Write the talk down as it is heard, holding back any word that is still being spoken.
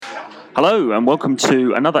Hello and welcome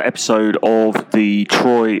to another episode of the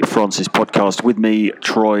Troy Francis podcast with me,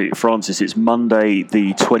 Troy Francis. It's Monday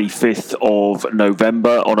the 25th of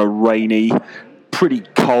November on a rainy, pretty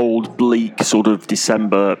cold, bleak sort of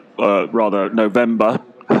November,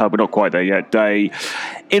 we're not quite there yet, day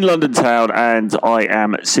in London town, and I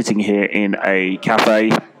am sitting here in a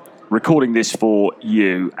cafe recording this for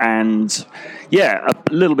you. And yeah,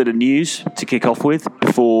 a little bit of news to kick off with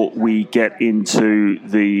before we get into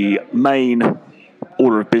the main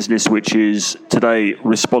order of business, which is today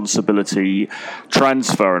responsibility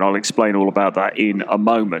transfer, and I'll explain all about that in a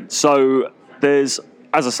moment. So there's,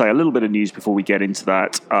 as I say, a little bit of news before we get into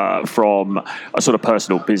that from a sort of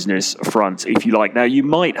personal business front, if you like. Now, you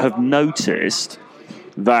might have noticed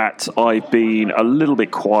that I've been a little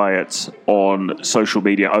bit quiet on social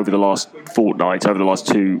media over the last fortnight, over the last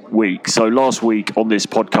 2 weeks. So last week on this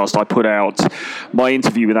podcast, I put out my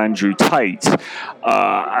interview with Andrew Tate,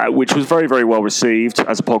 which was very, very well received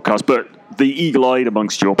as a podcast. But the eagle-eyed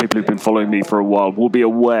amongst you, or people who've been following me for a while, will be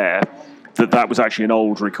aware that was actually an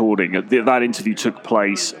old recording. That interview took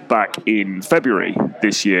place back in February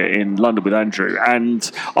this year in London with Andrew, and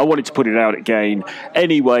I wanted to put it out again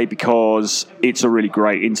anyway because it's a really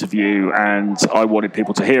great interview and I wanted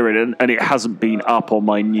people to hear it, and it hasn't been up on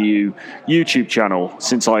my new YouTube channel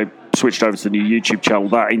since I switched over to the new YouTube channel.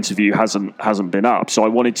 That interview hasn't been up, so I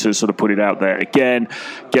wanted to sort of put it out there again,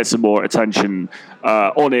 get some more attention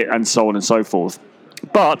on it, and so on and so forth.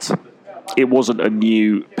 But it wasn't a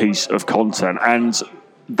new piece of content. And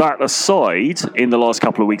that aside, in the last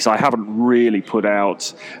couple of weeks, I haven't really put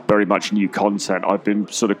out very much new content. I've been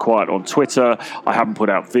sort of quiet on Twitter. I haven't put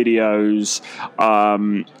out videos.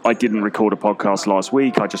 I didn't record a podcast last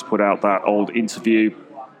week. I just put out that old interview,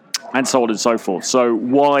 and so on and so forth. So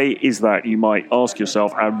why is that, you might ask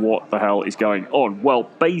yourself, and what the hell is going on? Well,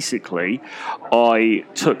 basically, I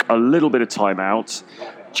took a little bit of time out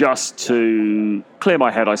just to clear my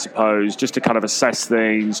head, I suppose, just to kind of assess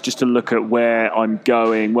things, just to look at where I'm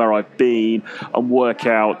going, where I've been, and work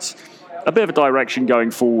out a bit of a direction going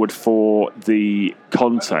forward for the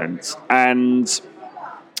content. And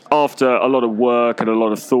after a lot of work and a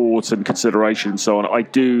lot of thought and consideration and so on, I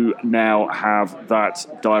do now have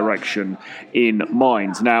that direction in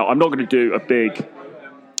mind. Now, I'm not going to do a big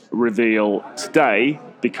reveal today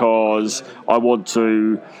because I want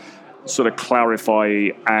to sort of clarify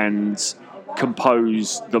and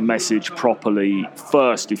compose the message properly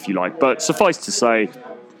first, if you like. But suffice to say,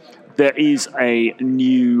 there is a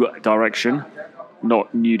new direction,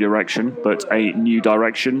 not new direction, but a new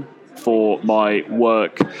direction for my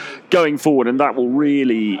work going forward, and that will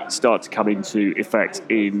really start to come into effect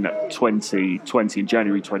in 2020, in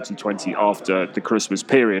January 2020, after the Christmas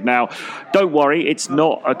period. Now, don't worry, it's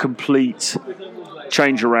not a complete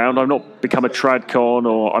change around. I'm not become a tradcon,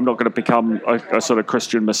 or I'm not going to become a sort of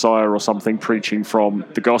Christian Messiah or something preaching from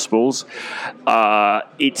the Gospels.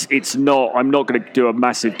 It's not. I'm not going to do a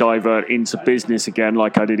massive divert into business again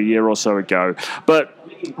like I did a year or so ago. But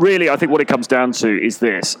really, I think what it comes down to is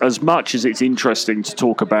this: as much as it's interesting to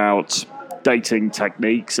talk about dating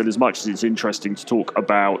techniques, and as much as it's interesting to talk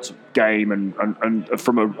about game and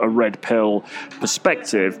from a red pill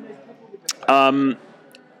perspective,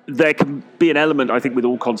 there can be an element, I think, with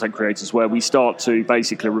all content creators where we start to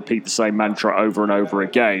basically repeat the same mantra over and over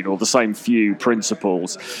again, or the same few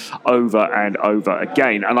principles over and over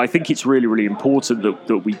again. And I think it's really, really important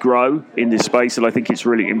that we grow in this space, and I think it's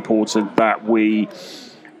really important that we,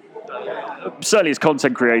 certainly as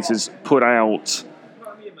content creators, put out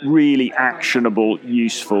really actionable,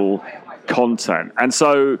 useful content. And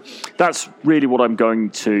so that's really what I'm going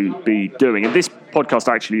to be doing. And this podcast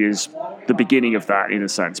actually is the beginning of that, in a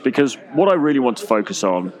sense, because what I really want to focus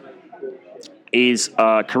on is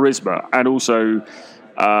charisma, and also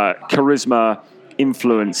charisma,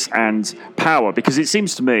 influence, and power, because it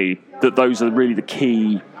seems to me that those are really the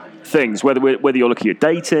key things, whether you're looking at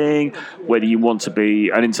dating, whether you want to be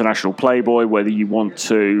an international playboy, whether you want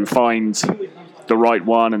to find the right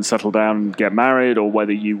one and settle down and get married, or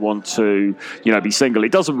whether you want to, be single.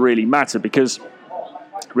 It doesn't really matter, because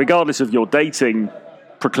regardless of your dating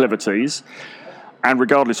proclivities, and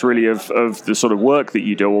regardless really of the sort of work that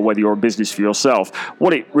you do, or whether you're in business for yourself,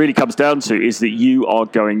 what it really comes down to is that you are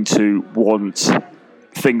going to want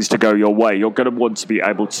things to go your way. You're going to want to be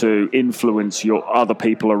able to influence your other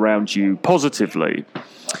people around you positively.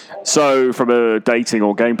 So from a dating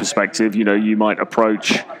or game perspective, you might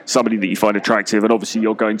approach somebody that you find attractive, and obviously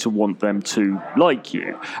you're going to want them to like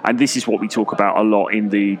you. And this is what we talk about a lot in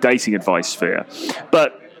the dating advice sphere.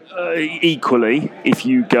 But equally, if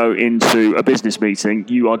you go into a business meeting,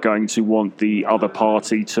 you are going to want the other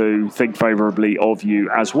party to think favourably of you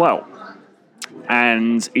as well.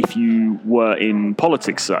 And if you were in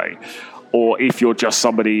politics, say, or if you're just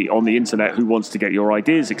somebody on the internet who wants to get your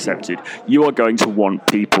ideas accepted, you are going to want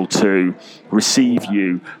people to receive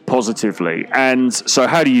you positively. And so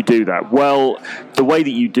how do you do that? Well, the way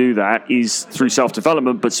that you do that is through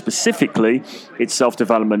self-development, but specifically it's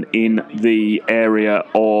self-development in the area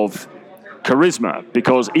of charisma.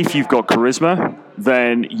 Because if you've got charisma,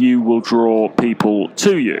 then you will draw people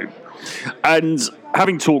to you. And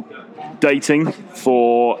having talked dating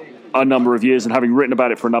for a number of years and having written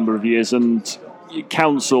about it for a number of years and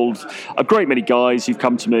counseled a great many guys who've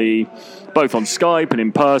come to me both on Skype and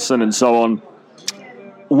in person and so on,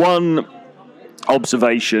 one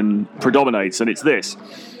observation predominates, and it's this.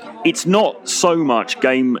 It's not so much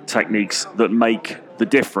game techniques that make the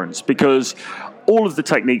difference, because all of the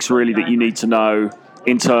techniques really that you need to know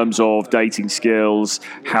in terms of dating skills,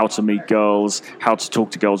 how to meet girls, how to talk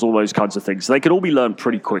to girls, all those kinds of things, they can all be learned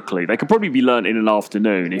pretty quickly. They can probably be learned in an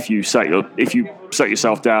afternoon if you set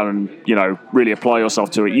yourself down and really apply yourself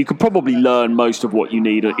to it. You could probably learn most of what you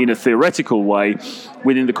need in a theoretical way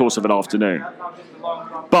within the course of an afternoon.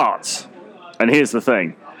 But, and here's the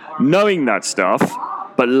thing, knowing that stuff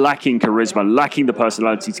but lacking charisma, lacking the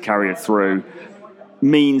personality to carry it through,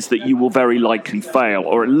 means that you will very likely fail,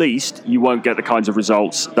 or at least you won't get the kinds of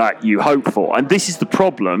results that you hope for. And this is the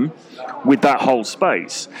problem with that whole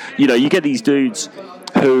space. You get these dudes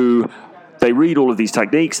who they read all of these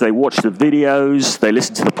techniques, they watch the videos, they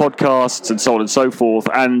listen to the podcasts and so on and so forth,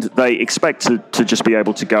 and they expect to just be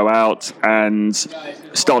able to go out and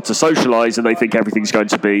start to socialize, and they think everything's going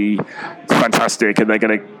to be fantastic and they're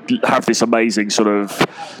going to have this amazing sort of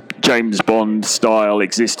James Bond style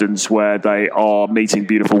existence where they are meeting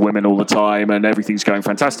beautiful women all the time and everything's going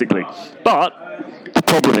fantastically. But the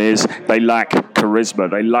problem is they lack charisma.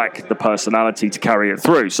 They lack the personality to carry it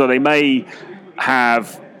through. So they may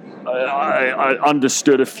have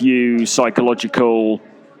understood a few psychological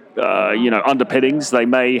underpinnings. They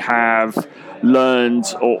may have learned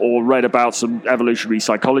or read about some evolutionary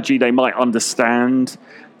psychology. They might understand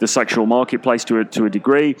the sexual marketplace to a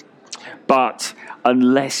degree, but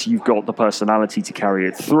unless you've got the personality to carry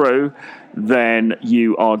it through, then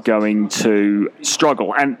you are going to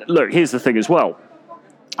struggle. And look, here's the thing as well.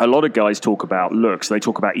 A lot of guys talk about looks, they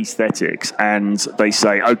talk about aesthetics, and they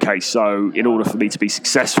say, okay, so in order for me to be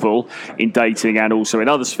successful in dating and also in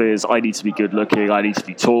other spheres, I need to be good looking, I need to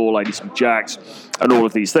be tall, I need to be jacked, and all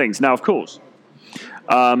of these things. Now, of course,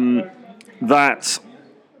 that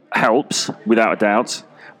helps without a doubt,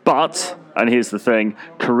 but, and here's the thing,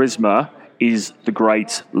 charisma is the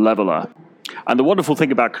great leveler. And the wonderful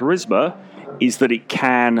thing about charisma is that it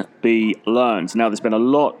can be learned. Now, there's been a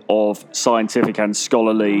lot of scientific and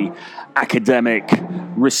scholarly academic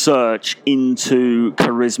research into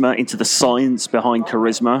charisma, into the science behind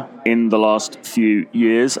charisma in the last few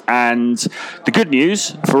years. And the good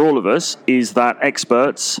news for all of us is that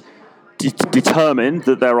experts determine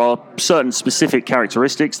that there are certain specific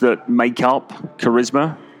characteristics that make up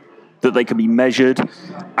charisma, that they can be measured,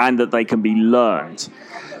 and that they can be learned.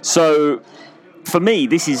 So, for me,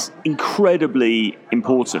 this is incredibly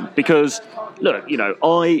important because, look,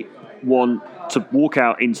 I want to walk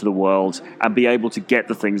out into the world and be able to get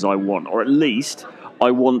the things I want, or at least I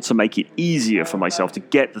want to make it easier for myself to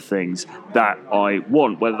get the things that I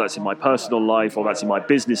want, whether that's in my personal life or that's in my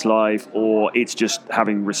business life, or it's just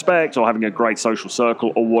having respect or having a great social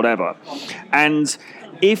circle or whatever. And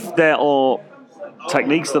if there are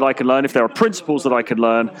techniques that I can learn, if there are principles that I can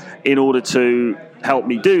learn in order to help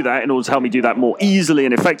me do that, in order to help me do that more easily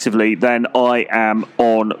and effectively, then I am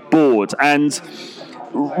on board. And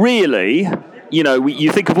really,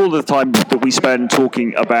 you think of all the time that we spend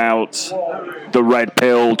talking about the red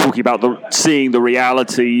pill, talking about seeing the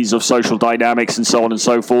realities of social dynamics and so on and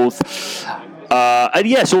so forth. And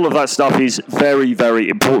yes, all of that stuff is very, very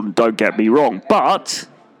important, don't get me wrong. But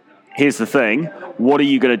here's the thing, what are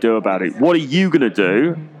you going to do about it? What are you going to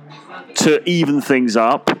do to even things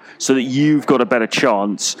up so that you've got a better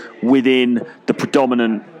chance within the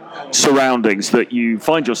predominant surroundings that you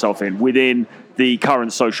find yourself in, within the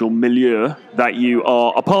current social milieu that you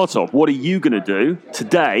are a part of? What are you going to do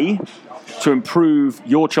today to improve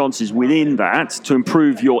your chances within that, to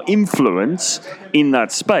improve your influence in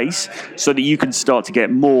that space so that you can start to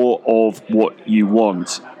get more of what you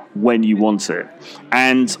want when you want it?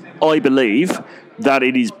 And I believe that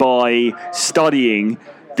it is by studying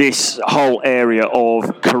this whole area of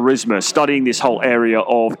charisma, studying this whole area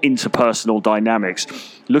of interpersonal dynamics,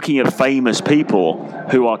 looking at famous people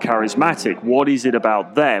who are charismatic. What is it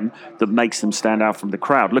about them that makes them stand out from the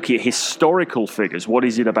crowd? Looking at historical figures. What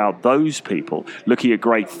is it about those people? Looking at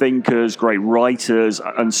great thinkers, great writers,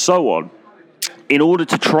 and so on. in order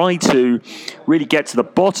to try to really get to the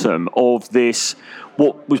bottom of this,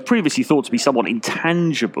 what was previously thought to be somewhat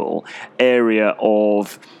intangible area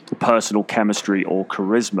of personal chemistry or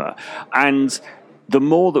charisma. And the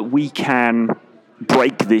more that we can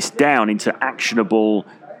break this down into actionable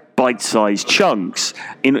bite-sized chunks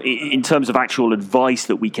in terms of actual advice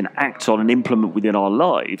that we can act on and implement within our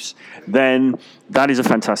lives, then that is a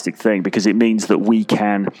fantastic thing, because it means that we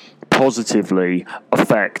can positively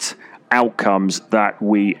affect outcomes that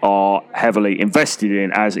we are heavily invested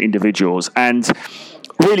in as individuals. And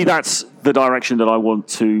really, that's the direction that I want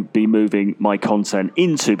to be moving my content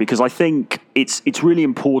into, because I think it's really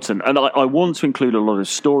important. And I want to include a lot of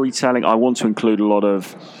storytelling. I want to include a lot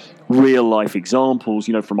of real life examples,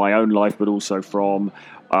 from my own life, but also from,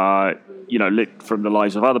 from the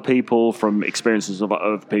lives of other people, from experiences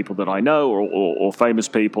of people that I know, or famous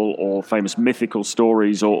people, or famous mythical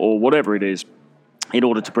stories, or whatever it is, in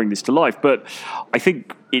order to bring this to life. But I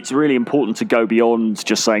think it's really important to go beyond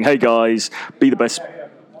just saying, hey guys, be the best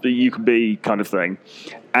that you can be, kind of thing,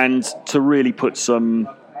 and to really put some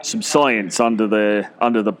science underneath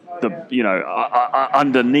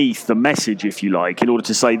the message, if you like, in order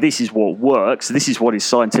to say, this is what works, this is what is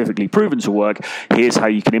scientifically proven to work, here's how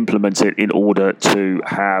you can implement it in order to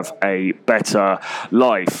have a better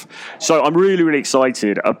life. So I'm really, really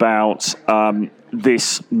excited about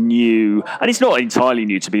this new, and it's not entirely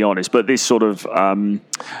new, to be honest, but this sort of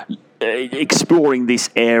exploring this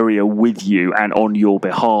area with you and on your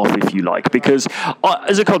behalf, if you like, because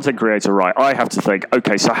as a content creator, right, I have to think,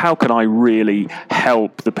 okay, so how can I really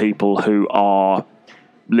help the people who are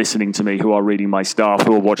listening to me, who are reading my stuff,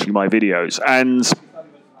 who are watching my videos? And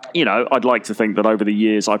I'd like to think that over the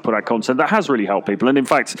years I put out content that has really helped people. And in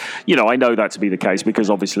fact, I know that to be the case, because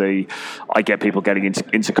obviously I get people getting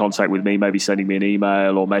into contact with me, maybe sending me an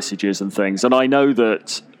email or messages and things. And I know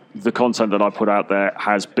that the content that I put out there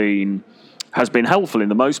has been helpful in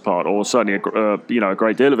the most part, or certainly a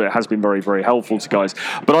great deal of it has been very, very helpful to guys.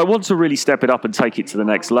 But I want to really step it up and take it to the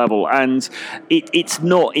next level. And it's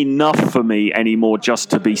not enough for me anymore just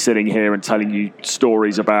to be sitting here and telling you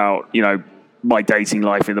stories about, my dating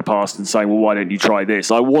life in the past and saying, well, why don't you try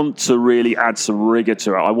this? I want to really add some rigor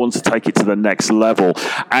to it. I want to take it to the next level.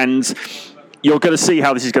 And you're going to see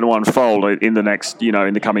how this is going to unfold in the next,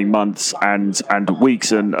 in the coming months and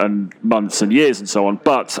weeks and months and years and so on.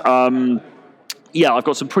 But I've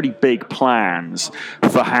got some pretty big plans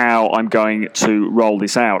for how I'm going to roll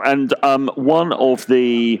this out. And one of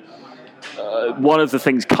the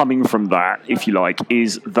things coming from that, if you like,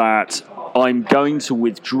 is that I'm going to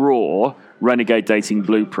withdraw Renegade Dating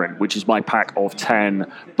Blueprint, which is my pack of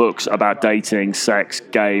 10 books about dating, sex,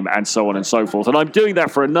 game, and so on and so forth. And I'm doing that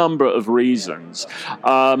for a number of reasons.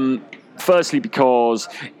 Firstly, because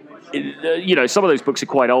some of those books are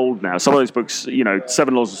quite old now. Some of those books,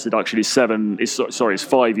 7 Laws of Seduction is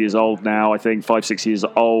 5 years old now, I think, 5-6 years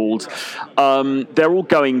old. They're all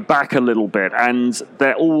going back a little bit, and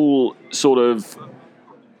they're all sort of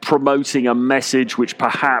promoting a message which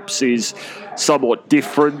perhaps is somewhat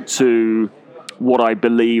different to what I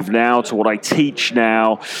believe now, to what I teach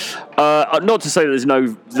now. Not to say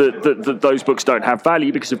that those books don't have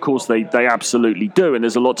value, because of course they absolutely do, and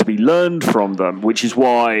there's a lot to be learned from them, which is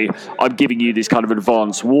why I'm giving you this kind of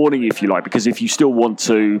advance warning, if you like, because if you still want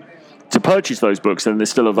to purchase those books, then they're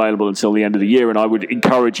still available until the end of the year, and I would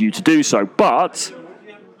encourage you to do so. But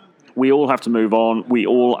we all have to move on. We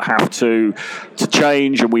all have to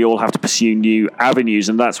change, and we all have to pursue new avenues,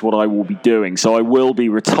 and that's what I will be doing. So I will be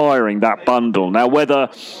retiring that bundle. Now, whether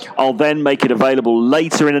I'll then make it available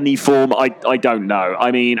later in any form, I don't know.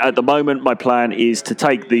 I mean, at the moment, my plan is to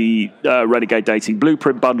take the Renegade Dating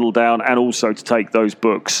Blueprint bundle down, and also to take those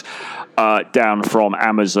books down from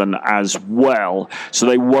Amazon as well. So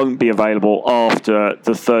they won't be available after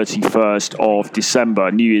the 31st of December,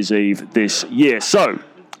 New Year's Eve this year. So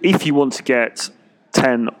if you want to get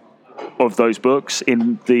 10 of those books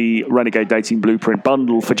in the Renegade Dating Blueprint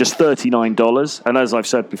bundle for just $39, and as I've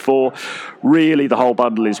said before, really the whole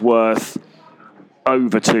bundle is worth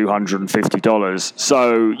over $250.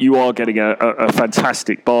 So you are getting a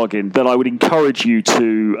fantastic bargain that I would encourage you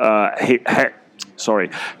to hit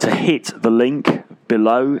the link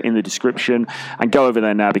below in the description and go over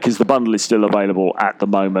there now, because the bundle is still available at the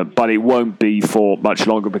moment, but it won't be for much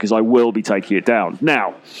longer, because I will be taking it down.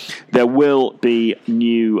 Now, there will be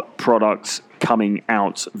new products coming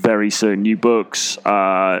out very soon, new books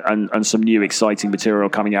and some new exciting material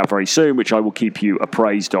coming out very soon, which I will keep you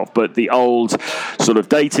appraised of. But the old sort of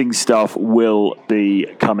dating stuff will be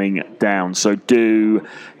coming down. So do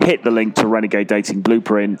hit the link to Renegade Dating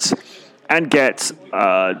Blueprint and get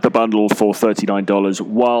the bundle for $39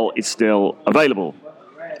 while it's still available.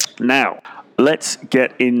 Now, let's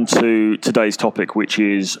get into today's topic, which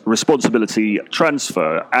is responsibility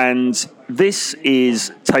transfer. And this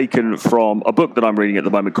is taken from a book that I'm reading at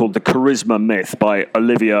the moment called The Charisma Myth by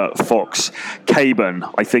Olivia Fox Cabane.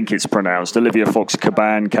 I think it's pronounced Olivia Fox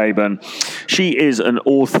Cabane. She is an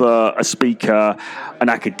author, a speaker, an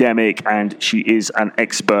academic, and she is an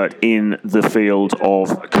expert in the field of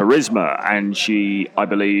charisma. And she, I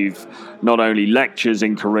believe, not only lectures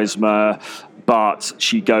in charisma, but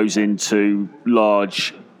she goes into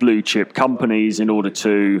large blue chip companies in order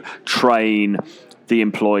to train the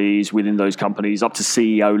employees within those companies up to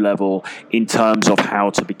CEO level in terms of how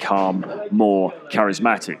to become more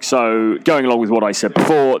charismatic. So going along with what I said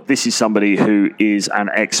before, this is somebody who is an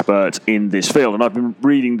expert in this field. And I've been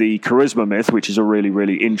reading The Charisma Myth, which is a really,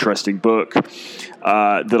 really interesting book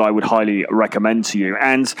that I would highly recommend to you.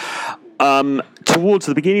 And towards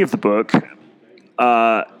the beginning of the book,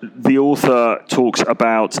 the author talks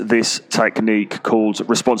about this technique called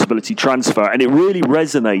responsibility transfer, and it really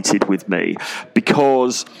resonated with me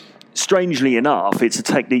because, strangely enough, it's a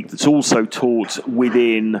technique that's also taught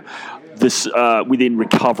within this within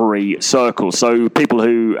recovery circles. So people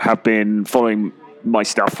who have been following my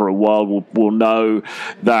stuff for a while will know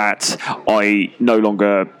that I no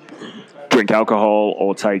longer drink alcohol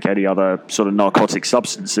or take any other sort of narcotic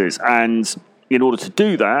substances, and in order to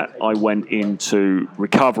do that, I went into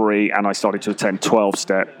recovery and I started to attend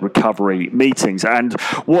 12-step recovery meetings. And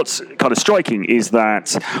what's kind of striking is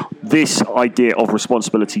that this idea of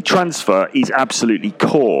responsibility transfer is absolutely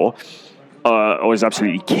core, or is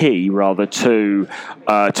absolutely key, rather, to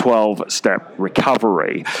 12-step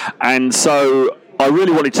recovery. And so I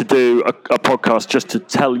really wanted to do a podcast just to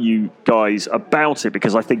tell you guys about it,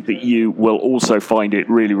 because I think that you will also find it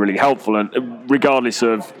really, really helpful. And regardless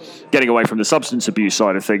of getting away from the substance abuse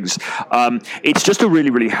side of things, it's just a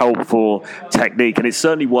really, really helpful technique. And it's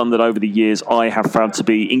certainly one that over the years I have found to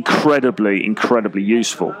be incredibly, incredibly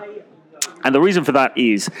useful. And the reason for that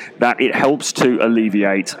is that it helps to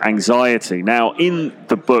alleviate anxiety. Now, in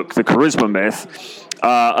the book, The Charisma Myth,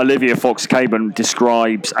 Olivia Fox Cabane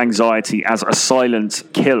describes anxiety as a silent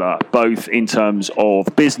killer, both in terms of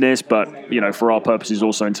business, but, you know, for our purposes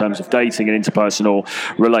also in terms of dating and interpersonal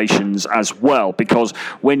relations as well. Because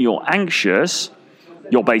when you're anxious,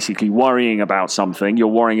 you're basically worrying about something, you're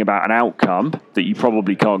worrying about an outcome that you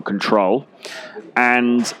probably can't control,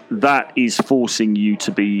 and that is forcing you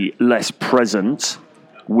to be less present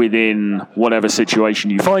within whatever situation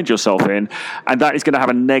you find yourself in, and that is going to have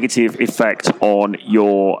a negative effect on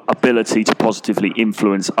your ability to positively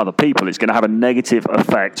influence other people. It's going to have a negative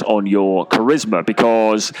effect on your charisma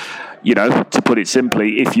because, you know, to put it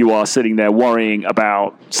simply, if you are sitting there worrying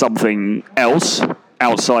about something else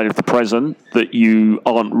outside of the present that you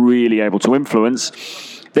aren't really able to influence,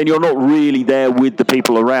 then you're not really there with the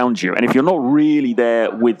people around you. And if you're not really there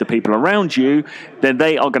with the people around you, then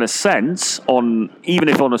they are going to sense, even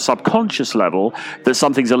if on a subconscious level, that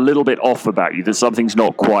something's a little bit off about you, that something's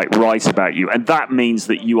not quite right about you. And that means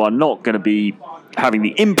that you are not going to be having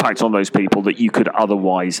the impact on those people that you could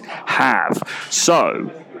otherwise have.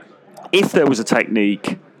 So, if there was a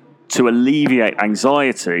technique to alleviate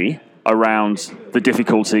anxiety around the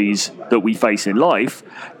difficulties that we face in life,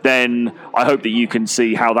 then I hope that you can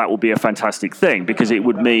see how that will be a fantastic thing, because it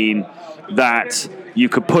would mean that you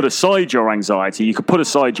could put aside your anxiety, you could put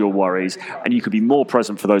aside your worries, and you could be more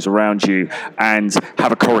present for those around you and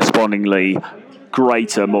have a correspondingly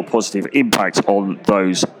greater, more positive impact on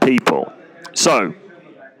those people. So,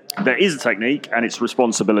 there is a technique, and it's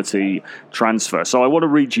responsibility transfer. So I want to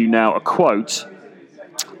read you now a quote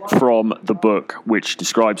from the book which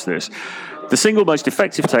describes this. The single most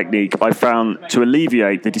effective technique I found to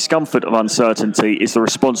alleviate the discomfort of uncertainty is the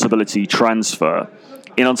responsibility transfer.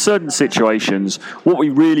 In uncertain situations, what we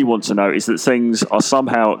really want to know is that things are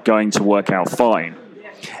somehow going to work out fine.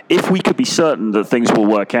 If we could be certain that things will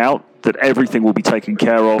work out, that everything will be taken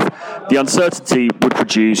care of, the uncertainty would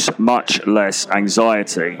produce much less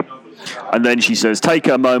anxiety. And then she says, take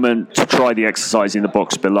a moment to try the exercise in the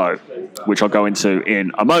box below, which I'll go into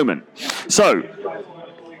in a moment. So,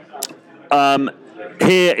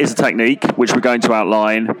 here is a technique which we're going to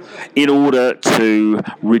outline in order to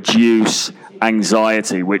reduce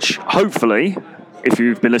anxiety, which hopefully, if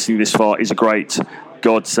you've been listening this far, is a great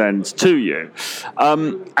godsend to you.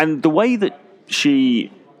 And the way that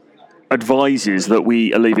she advises that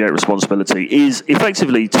we alleviate responsibility is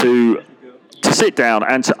effectively to sit down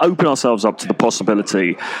and to open ourselves up to the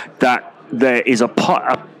possibility that there is a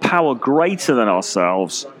power greater than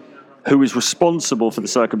ourselves who is responsible for the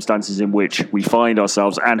circumstances in which we find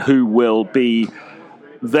ourselves and who will be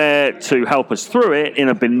there to help us through it in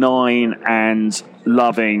a benign and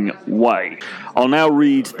loving way. I'll now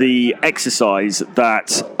read the exercise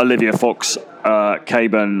that Olivia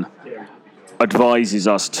Fox-Caban advises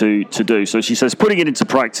us to do. So she says, putting it into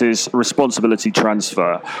practice, responsibility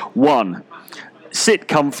transfer. 1, sit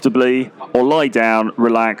comfortably or lie down,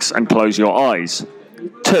 relax and close your eyes.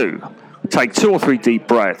 2, take 2 or 3 deep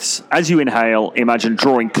breaths. As you inhale, imagine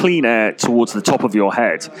drawing clean air towards the top of your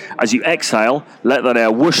head. As you exhale, let that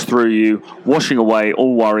air whoosh through you, washing away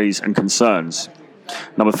all worries and concerns.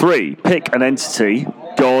 Number 3, pick an entity,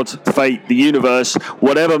 God, fate, the universe,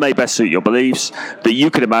 whatever may best suit your beliefs, that you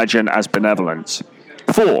could imagine as benevolent.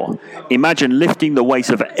 4, imagine lifting the weight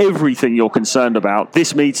of everything you're concerned about,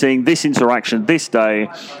 this meeting, this interaction, this day,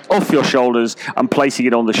 off your shoulders and placing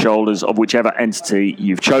it on the shoulders of whichever entity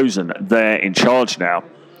you've chosen. They're in charge now.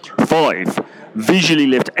 5, visually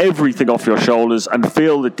lift everything off your shoulders and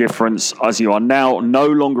feel the difference as you are now no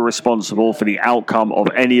longer responsible for the outcome of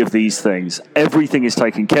any of these things. Everything is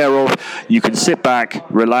taken care of. You can sit back,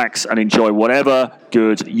 relax, and enjoy whatever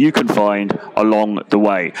good you can find along the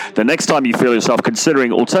way. The next time you feel yourself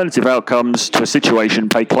considering alternative outcomes to a situation,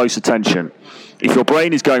 pay close attention. If your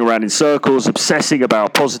brain is going around in circles, obsessing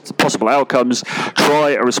about possible outcomes,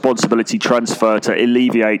 try a responsibility transfer to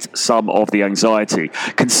alleviate some of the anxiety.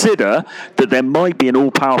 Consider that there might be an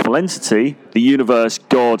all-powerful entity, the universe,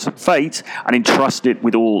 God, fate, and entrust it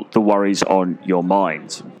with all the worries on your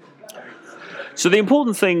mind. So the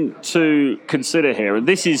important thing to consider here, and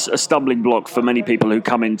this is a stumbling block for many people who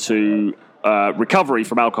come into recovery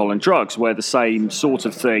from alcohol and drugs, where the same sort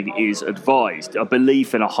of thing is advised, a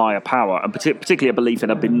belief in a higher power, and particularly a belief in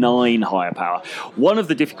a benign higher power. One of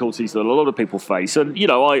the difficulties that a lot of people face, and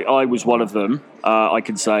I was one of them, I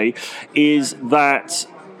can say, is that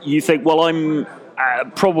you think, well, I'm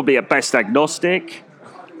probably at best agnostic.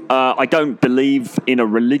 I don't believe in a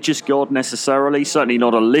religious God necessarily, certainly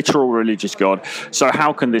not a literal religious God. So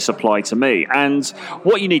how can this apply to me? And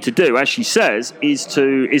what you need to do, as she says, is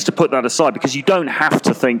to put that aside, because you don't have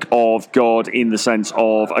to think of God in the sense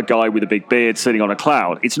of a guy with a big beard sitting on a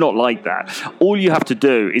cloud. It's not like that. All you have to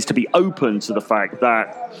do is to be open to the fact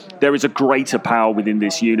that there is a greater power within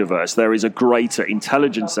this universe. There is a greater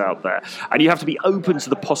intelligence out there. And you have to be open to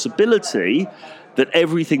the possibility that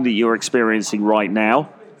everything that you're experiencing right now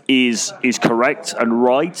is correct and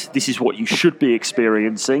right. This is what you should be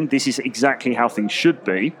experiencing. This is exactly how things should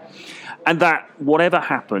be. And that whatever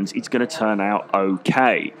happens, it's going to turn out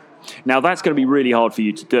okay. Now, that's going to be really hard for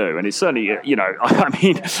you to do. And it's certainly,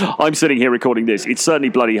 I'm sitting here recording this. It's certainly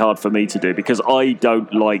bloody hard for me to do, because I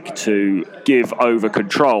don't like to give over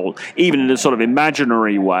control, even in a sort of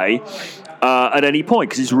imaginary way, at any point,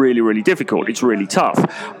 because it's really, really difficult. It's really tough.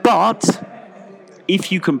 But if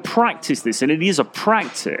you can practice this, and it is a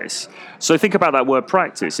practice, so think about that word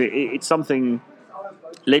practice. It's something,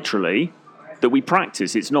 literally, that we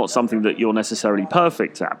practice. It's not something that you're necessarily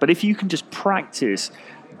perfect at. But if you can just practice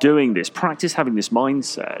doing this, practice having this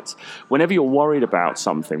mindset, whenever you're worried about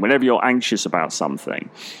something, whenever you're anxious about something,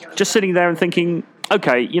 just sitting there and thinking,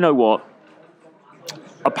 okay, you know what?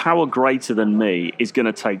 A power greater than me is going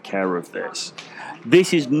to take care of this.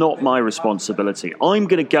 This is not my responsibility. I'm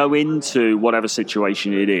going to go into whatever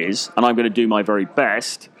situation it is, and I'm going to do my very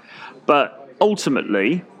best. But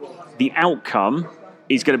ultimately, the outcome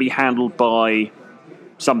is going to be handled by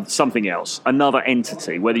something else, another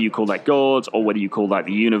entity, whether you call that God, or whether you call that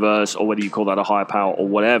the universe, or whether you call that a higher power, or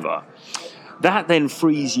whatever. That then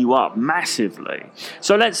frees you up massively.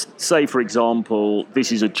 So let's say, for example,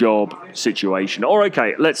 this is a job situation. Or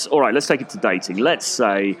okay, let's take it to dating. Let's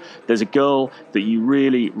say there's a girl that you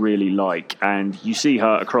really, really like, and you see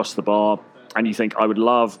her across the bar, and you think, I would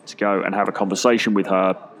love to go and have a conversation with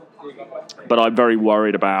her, but I'm very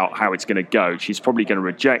worried about how it's going to go. She's probably going to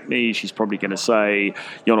reject me. She's probably going to say,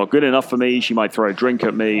 you're not good enough for me. She might throw a drink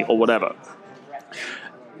at me or whatever.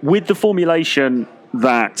 With the formulation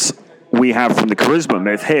that we have from the charisma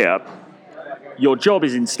myth here, your job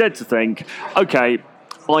is instead to think, okay,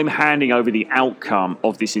 I'm handing over the outcome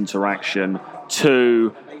of this interaction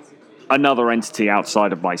to another entity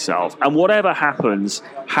outside of myself. And whatever happens,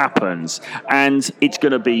 happens. And it's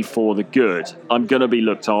going to be for the good. I'm going to be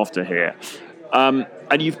looked after here.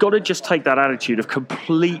 And you've got to just take that attitude of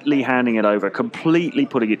completely handing it over, completely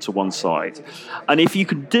putting it to one side. And if you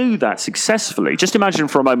can do that successfully, just imagine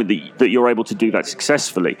for a moment that you're able to do that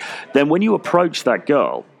successfully, then when you approach that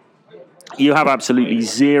girl, you have absolutely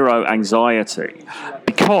zero anxiety,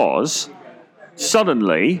 because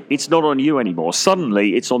suddenly it's not on you anymore.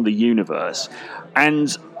 Suddenly it's on the universe.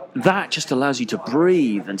 And that just allows you to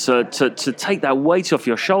breathe and to take that weight off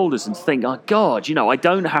your shoulders and think, oh, God, I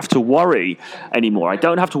don't have to worry anymore. I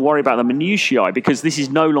don't have to worry about the minutiae because this is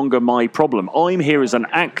no longer my problem. I'm here as an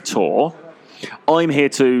actor. I'm here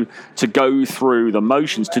to go through the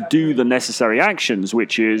motions, to do the necessary actions,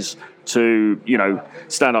 which is to,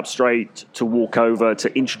 stand up straight, to walk over,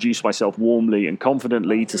 to introduce myself warmly and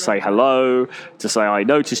confidently, to say hello, to say, I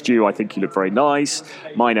noticed you, I think you look very nice,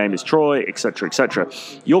 my name is Troy, etc., etc.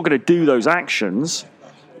 You're going to do those actions,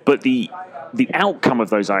 but the outcome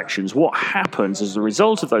of those actions, what happens as a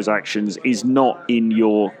result of those actions is not in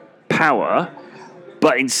your power,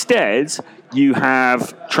 but instead you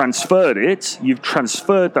have transferred it, you've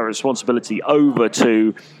transferred that responsibility over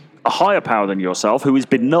to a higher power than yourself who is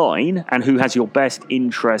benign and who has your best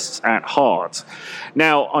interests at heart.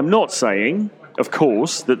 Now, I'm not saying, of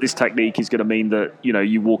course, that this technique is going to mean that,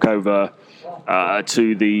 you walk over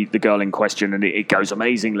to the girl in question and it goes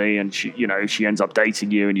amazingly and she ends up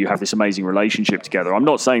dating you and you have this amazing relationship together. I'm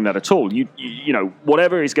not saying that at all. You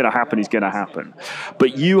whatever is going to happen is going to happen.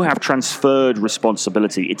 But you have transferred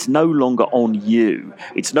responsibility. It's no longer on you.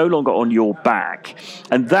 It's no longer on your back.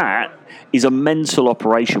 And that is a mental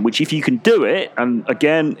operation, which if you can do it, and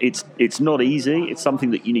again, it's not easy, it's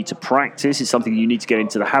something that you need to practice, it's something you need to get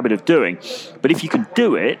into the habit of doing, but if you can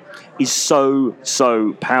do it, is so,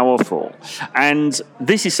 so powerful. And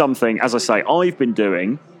this is something, as I say, I've been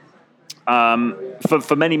doing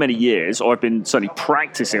for many, many years, or I've been certainly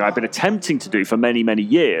practicing, I've been attempting to do for many, many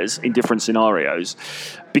years in different scenarios,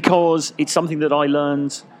 because it's something that I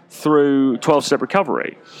learned through 12-step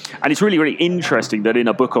recovery. And it's really, really interesting that in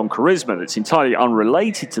a book on charisma that's entirely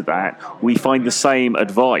unrelated to that, we find the same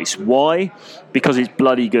advice. Why? Because it's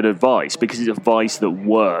bloody good advice, because it's advice that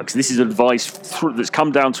works. This is advice that's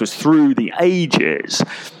come down to us through the ages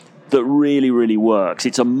that really, really works.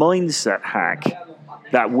 It's a mindset hack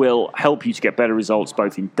that will help you to get better results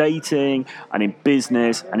both in dating and in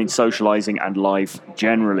business and in socializing and life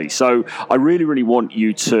generally. So I really, really want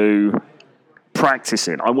you to practice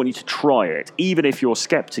it. I want you to try it, even if you're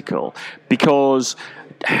skeptical, because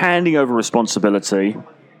handing over responsibility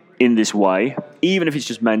in this way, even if it's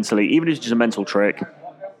just mentally, even if it's just a mental trick,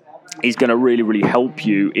 is going to really, really help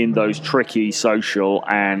you in those tricky social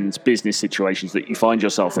and business situations that you find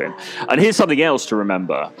yourself in. And here's something else to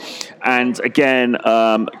remember. And again,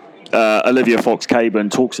 Olivia Fox-Cabin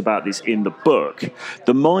talks about this in the book.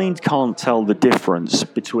 The mind can't tell the difference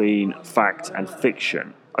between fact and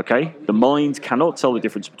fiction. Okay? The mind cannot tell the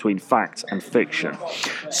difference between fact and fiction.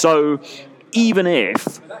 So even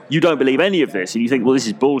if you don't believe any of this and you think, well, this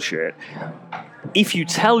is bullshit, if you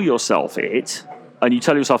tell yourself it, and you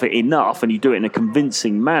tell yourself it enough and you do it in a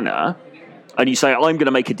convincing manner, and you say, I'm going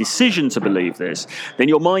to make a decision to believe this, then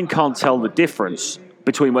your mind can't tell the difference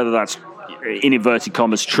between whether that's in inverted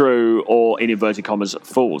commas true or in inverted commas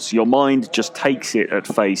false. Your mind just takes it at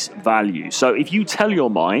face value. So if you tell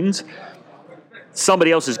your mind,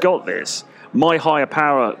 somebody else has got this, my higher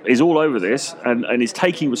power is all over this and is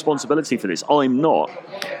taking responsibility for this, I'm not,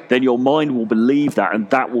 then your mind will believe that and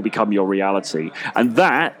that will become your reality. And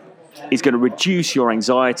that is going to reduce your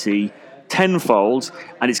anxiety tenfold,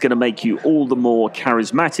 and it's going to make you all the more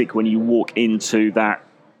charismatic when you walk into that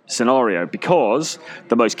scenario, because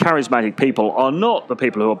the most charismatic people are not the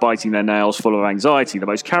people who are biting their nails full of anxiety. The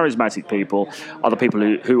most charismatic people are the people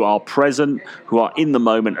who are present, who are in the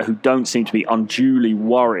moment, who don't seem to be unduly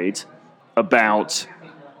worried about,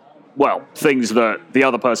 well, things that the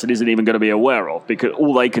other person isn't even going to be aware of, because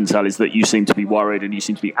all they can tell is that you seem to be worried and you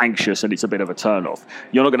seem to be anxious and it's a bit of a turn-off.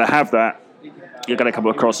 You're not going to have that. You're going to come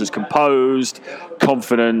across as composed,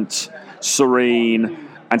 confident, serene,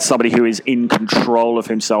 and somebody who is in control of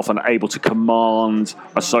himself and able to command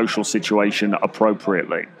a social situation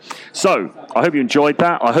appropriately. So, I hope you enjoyed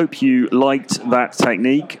that. I hope you liked that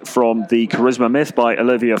technique from The Charisma Myth by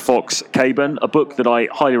Olivia Fox-Cabin, a book that I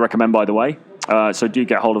highly recommend, by the way. So do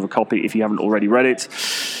get hold of a copy if you haven't already read it.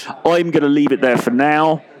 I'm going to leave it there for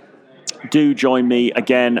now. Do join me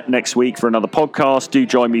again next week for another podcast. Do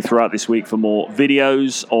join me throughout this week for more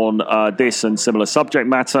videos on this and similar subject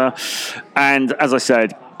matter. And as I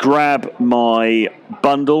said, grab my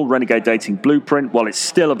bundle, Renegade Dating Blueprint, while it's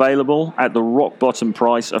still available at the rock bottom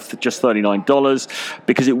price of just $39,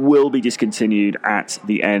 because it will be discontinued at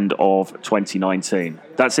the end of 2019.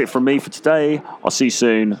 That's it from me for today. I'll see you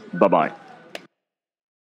soon. Bye-bye.